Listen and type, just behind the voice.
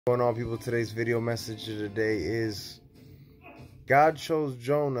What's going on, people? Today's video message of the day is God chose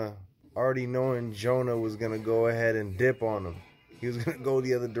Jonah already knowing Jonah was going to go ahead and dip on him. He was going to go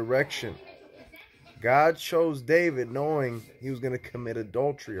the other direction. God chose David knowing he was going to commit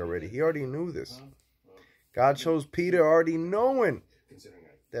adultery already. He already knew this. God chose Peter already knowing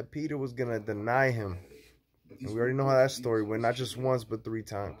that Peter was going to deny him. And we already know how that story went, not just once, but 3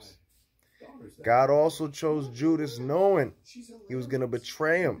 times. God also chose Judas knowing he was going to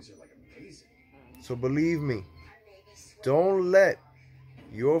betray him. So believe me, don't let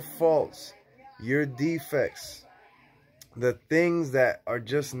your faults, your defects, the things that are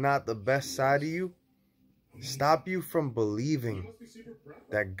just not the best side of you, stop you from believing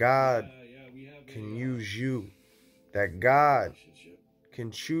that God can use you, that God can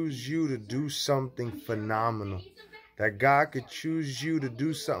choose you to do something phenomenal, that God could choose you to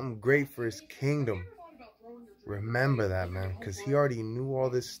do something great for his kingdom. Remember that, man, because he already knew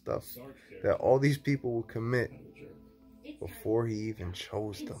all this stuff that all these people would commit before he even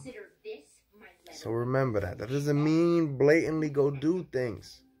chose them. So remember that. That doesn't mean blatantly go do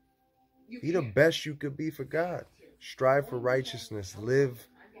things. Be the best you could be for God. Strive for righteousness. Live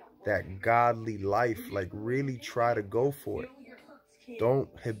that godly life. Like, really try to go for it. Don't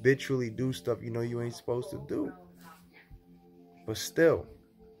habitually do stuff you know you ain't supposed to do. But still,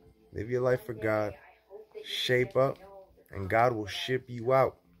 live your life for God. Shape up, and God will ship you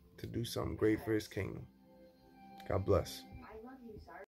out to do something great for his kingdom. God bless.